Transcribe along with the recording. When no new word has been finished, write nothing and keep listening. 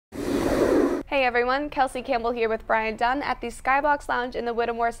Hey everyone, Kelsey Campbell here with Brian Dunn at the Skybox Lounge in the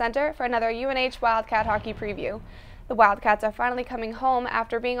Whittemore Center for another UNH Wildcat hockey preview. The Wildcats are finally coming home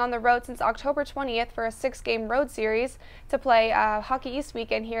after being on the road since October 20th for a 6-game road series to play Hockey East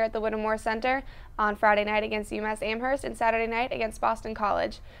weekend here at the Whittemore Center on Friday night against UMass Amherst and Saturday night against Boston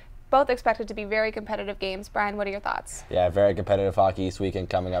College. Both expected to be very competitive games. Brian, what are your thoughts? Yeah, very competitive Hockey East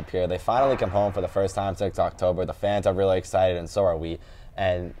weekend coming up here. They finally come home for the first time since October. The fans are really excited, and so are we.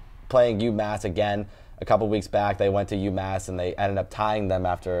 And playing UMass again, a couple weeks back, they went to UMass and they ended up tying them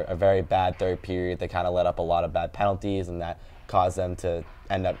after a very bad third period. They kind of let up a lot of bad penalties, and that caused them to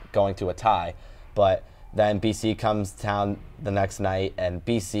end up going to a tie. But then BC comes to town the next night, and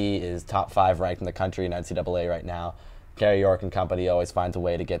BC is top 5 ranked in the country in NCAA right now. Gary York and company always finds a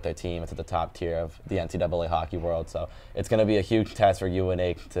way to get their team into the top tier of the NCAA hockey world. So it's going to be a huge test for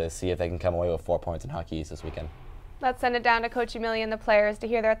UNH to see if they can come away with 4 points in Hockey East this weekend. Let's send it down to Coach Emilio and the players to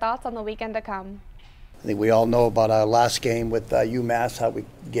hear their thoughts on the weekend to come. I think we all know about our last game with UMass, how we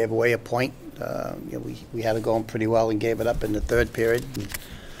gave away a point. We had it going pretty well and gave it up in the third period.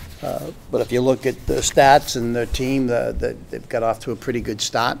 But if you look at the stats and their team, they've got off to a pretty good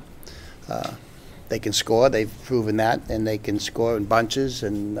start. They can score. They've proven that, and they can score in bunches.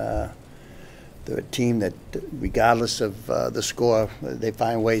 And they're a team that, regardless of the score, they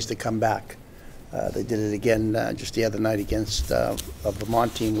find ways to come back. They did it again just the other night against a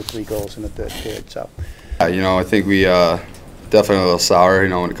Vermont team with 3 goals in the third period. So, I think we definitely a little sour.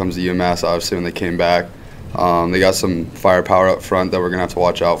 When it comes to UMass, obviously when they came back, they got some firepower up front that we're gonna have to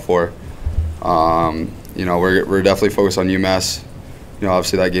watch out for. We're definitely focused on UMass.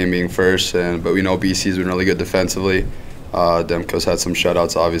 Obviously that game being first, but we know BC's been really good defensively. Demko's had some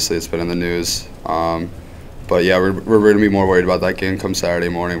shutouts. Obviously, it's been in the news. But yeah, we're going to be more worried about that game come Saturday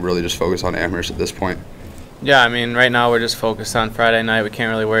morning. Really just focus on Amherst at this point. Yeah, right now we're just focused on Friday night. We can't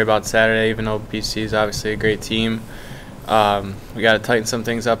really worry about Saturday, even though BC is obviously a great team. We got to tighten some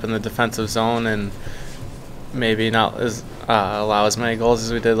things up in the defensive zone and maybe not allow as many goals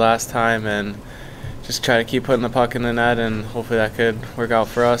as we did last time, and just try to keep putting the puck in the net, and hopefully that could work out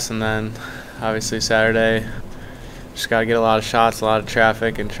for us. And then obviously Saturday, just got to get a lot of shots, a lot of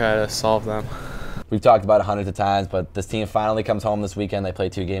traffic, and try to solve them. We've talked about it hundreds of times, but this team finally comes home this weekend. They play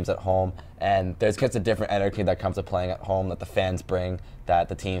 2 games at home, and there's just a different energy that comes to playing at home that the fans bring, that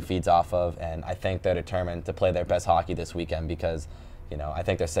the team feeds off of, and I think they're determined to play their best hockey this weekend because, I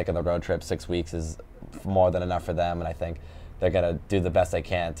think they're sick of the road trip. 6 weeks is more than enough for them, and I think they're going to do the best they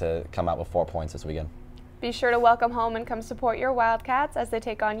can to come out with 4 points this weekend. Be sure to welcome home and come support your Wildcats as they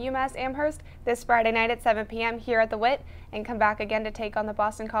take on UMass Amherst this Friday night at 7 p.m. here at the Whit, and come back again to take on the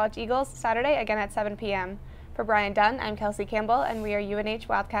Boston College Eagles Saturday again at 7 p.m. For Brian Dunn, I'm Kelsey Campbell, and we are UNH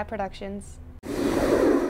Wildcat Productions.